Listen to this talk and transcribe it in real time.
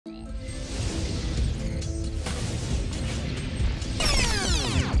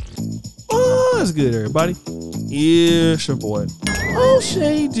What's good, everybody? It's your boy,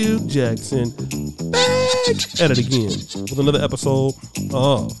 O'Shea Duke Jackson, back at it again with another episode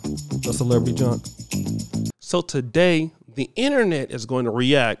of The Celebrity Junk. So today, the internet is going to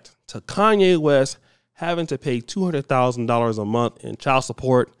react to Kanye West having to pay $200,000 a month in child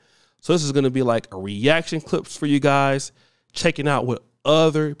support. So this is going to be like a reaction clips for you guys, checking out what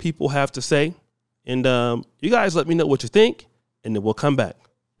other people have to say. And you guys let me know what you think, and then we'll come back.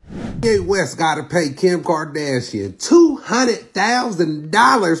 Kanye West got to pay Kim Kardashian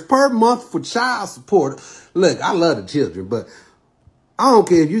 $200,000 per month for child support. Look, I love the children, but I don't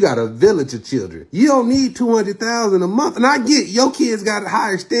care if you got a village of children. You don't need $200,000 a month. And I get your kids got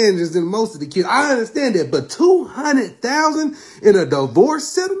higher standards than most of the kids. I understand that, but $200,000 in a divorce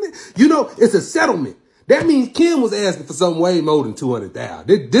settlement? You know, it's a settlement. That means Kim was asking for something way more than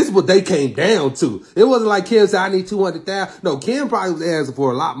 $200,000. This is what they came down to. It wasn't like Kim said, I need $200,000. No, Kim probably was asking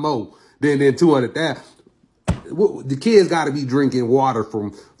for a lot more than $200,000. The kids got to be drinking water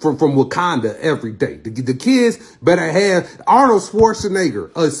from Wakanda every day. The kids better have Arnold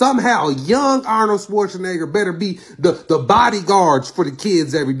Schwarzenegger. Somehow a young Arnold Schwarzenegger better be the bodyguards for the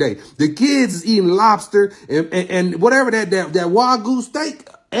kids every day. The kids is eating lobster and whatever that Wagyu steak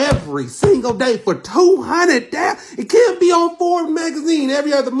every single day for $200,000. It can't be on Forbes magazine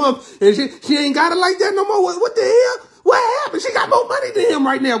every other month, and she ain't got it like that no more. What the hell? What happened? She got more money than him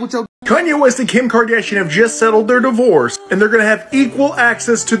right now with your... Kanye West and Kim Kardashian have just settled their divorce, and they're going to have equal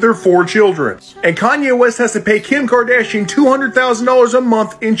access to their 4 children. And Kanye West has to pay Kim Kardashian $200,000 a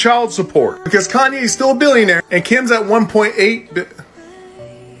month in child support because Kanye is still a billionaire and Kim's at 1.8.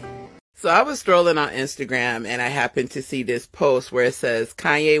 So I was strolling on Instagram and I happened to see this post where it says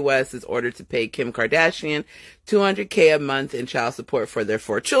Kanye West is ordered to pay Kim Kardashian $200K a month in child support for their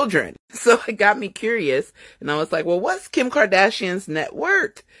 4 children. So it got me curious and I was like, well, what's Kim Kardashian's net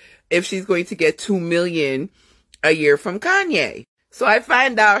worth if she's going to get $2 million a year from Kanye? So I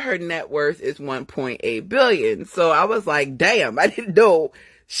find out her net worth is $1.8 billion. So I was like, damn, I didn't know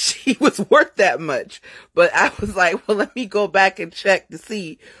she was worth that much. But I was like, well, let me go back and check to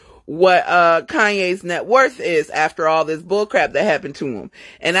see what Kanye's net worth is after all this bullcrap that happened to him.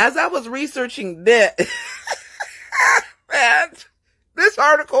 And as I was researching that, man, this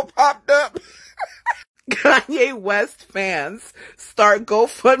article popped up. Kanye West fans start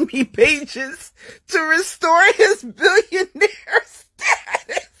GoFundMe pages to restore his billionaire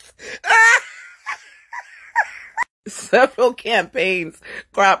status. Several campaigns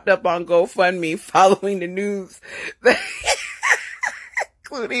cropped up on GoFundMe following the news that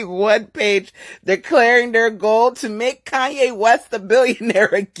including one page declaring their goal to make Kanye West a billionaire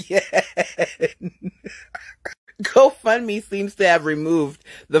again. GoFundMe seems to have removed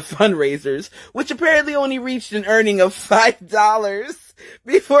the fundraisers, which apparently only reached an earning of $5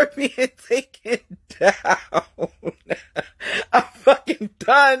 before being taken down. I'm fucking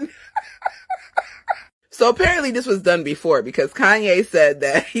done. So apparently this was done before because Kanye said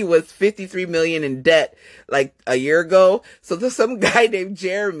that he was $53 million in debt like a year ago. So there's some guy named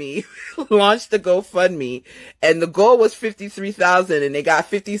Jeremy launched the GoFundMe and the goal was $53,000 and they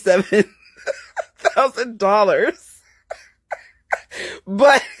got $57,000.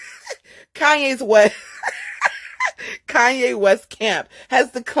 But Kanye West camp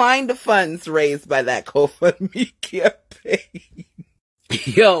has declined the funds raised by that GoFundMe campaign.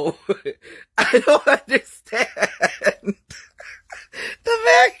 Yo, I don't understand. The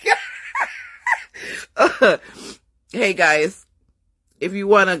man. Hey guys, if you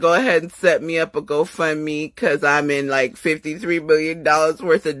want to go ahead and set me up a GoFundMe because I'm in like $53 million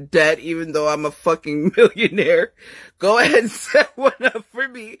worth of debt, even though I'm a fucking millionaire, go ahead and set one up for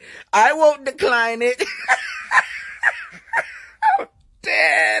me. I won't decline it. I'm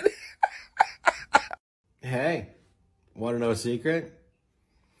dead. Hey, want to know a secret?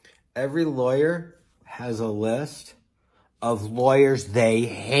 Every lawyer has a list of lawyers they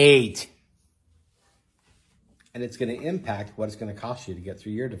hate. And it's going to impact what it's going to cost you to get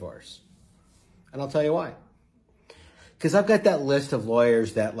through your divorce. And I'll tell you why. Because I've got that list of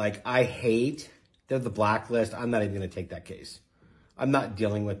lawyers that, like, I hate. They're the blacklist. I'm not even going to take that case. I'm not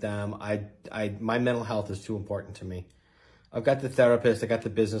dealing with them. My mental health is too important to me. I've got the therapist. I got the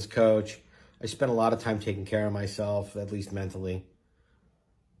business coach. I spend a lot of time taking care of myself, at least mentally.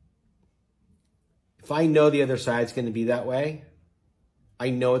 If I know the other side's going to be that way,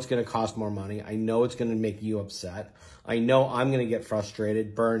 I know it's going to cost more money. I know it's going to make you upset. I know I'm going to get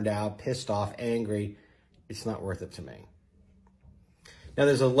frustrated, burned out, pissed off, angry. It's not worth it to me. Now,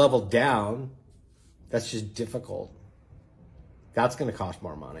 there's a level down that's just difficult. That's going to cost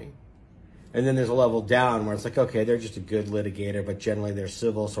more money. And then there's a level down where it's like, okay, they're just a good litigator, but generally they're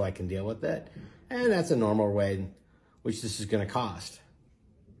civil, so I can deal with it. And that's a normal way which this is going to cost.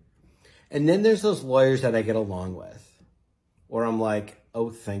 And then there's those lawyers that I get along with, where I'm like,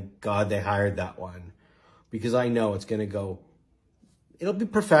 oh, thank God they hired that one. Because I know it's going to go, it'll be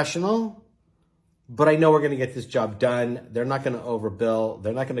professional, but I know we're going to get this job done. They're not going to overbill.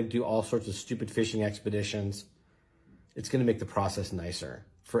 They're not going to do all sorts of stupid fishing expeditions. It's going to make the process nicer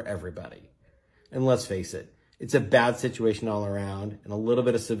for everybody. And let's face it, it's a bad situation all around, and a little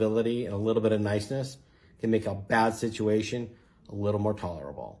bit of civility and a little bit of niceness can make a bad situation a little more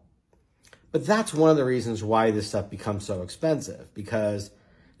tolerable. But that's one of the reasons why this stuff becomes so expensive, because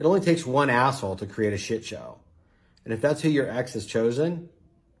it only takes one asshole to create a shit show. And if that's who your ex has chosen,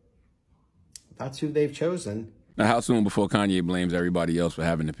 that's who they've chosen. Now, how soon before Kanye blames everybody else for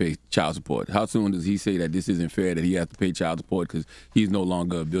having to pay child support? How soon does he say that this isn't fair, that he has to pay child support because he's no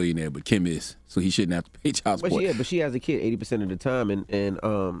longer a billionaire, but Kim is, so he shouldn't have to pay child support? But she has a kid 80% of the time, and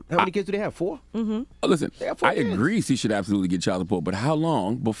how many kids do they have? 4? Mm-hmm. Listen, I agree she should absolutely get child support, but how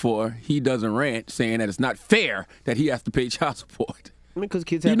long before he doesn't rant saying that it's not fair that he has to pay child support? I mean, because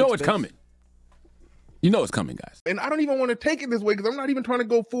kids have it's coming. You know it's coming, guys. And I don't even want to take it this way because I'm not even trying to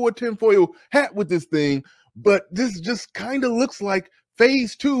go full tinfoil hat with this thing. But this just kind of looks like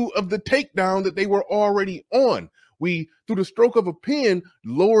phase 2 of the takedown that they were already on. We, through the stroke of a pen,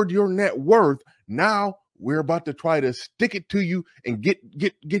 lowered your net worth. Now we're about to try to stick it to you and get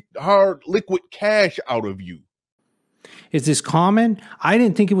hard liquid cash out of you. Is this common? I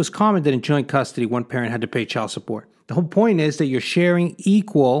didn't think it was common that in joint custody, one parent had to pay child support. The whole point is that you're sharing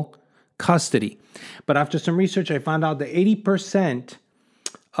equal custody. But after some research, I found out that 80%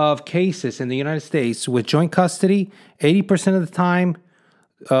 of cases in the United States with joint custody, 80% of the time,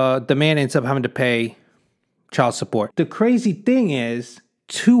 the man ends up having to pay child support. The crazy thing is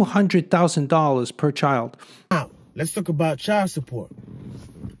 $200,000 per child. Now, let's talk about child support.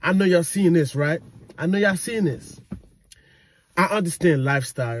 I know y'all seeing this, right? I know y'all seeing this. I understand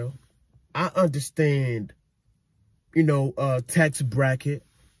lifestyle. I understand, tax bracket.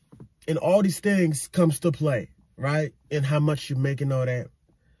 And all these things comes to play, right? And how much you make and all that.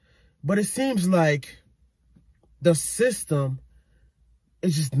 But it seems like the system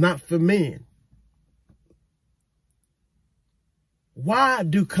is just not for men. Why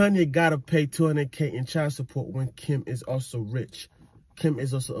do Kanye gotta pay $200K in child support when Kim is also rich? Kim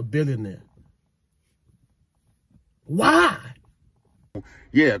is also a billionaire. Why?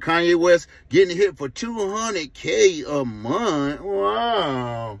 Yeah, Kanye West getting hit for $200K a month.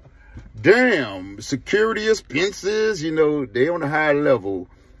 Wow. Damn. Security expenses, they on a high level.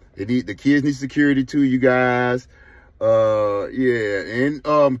 The kids need security too, you guys. Yeah.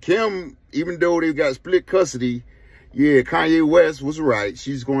 And Kim, even though they got split custody, yeah, Kanye West was right.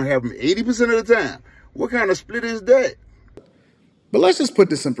 She's going to have him 80% of the time. What kind of split is that? But let's just put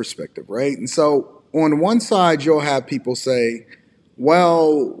this in perspective, right? And so on one side, you'll have people say,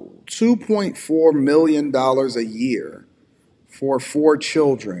 well, $2.4 million a year for 4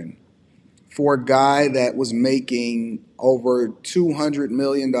 children for a guy that was making over $200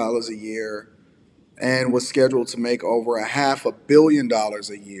 million a year and was scheduled to make over $500 million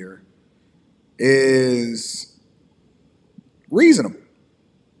a year is reasonable.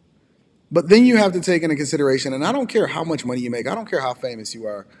 But then you have to take into consideration, and I don't care how much money you make, I don't care how famous you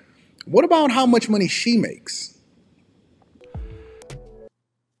are, what about how much money she makes?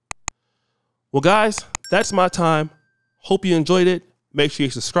 Well, guys, that's my time. Hope you enjoyed it. Make sure you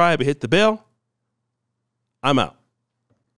subscribe and hit the bell. I'm out.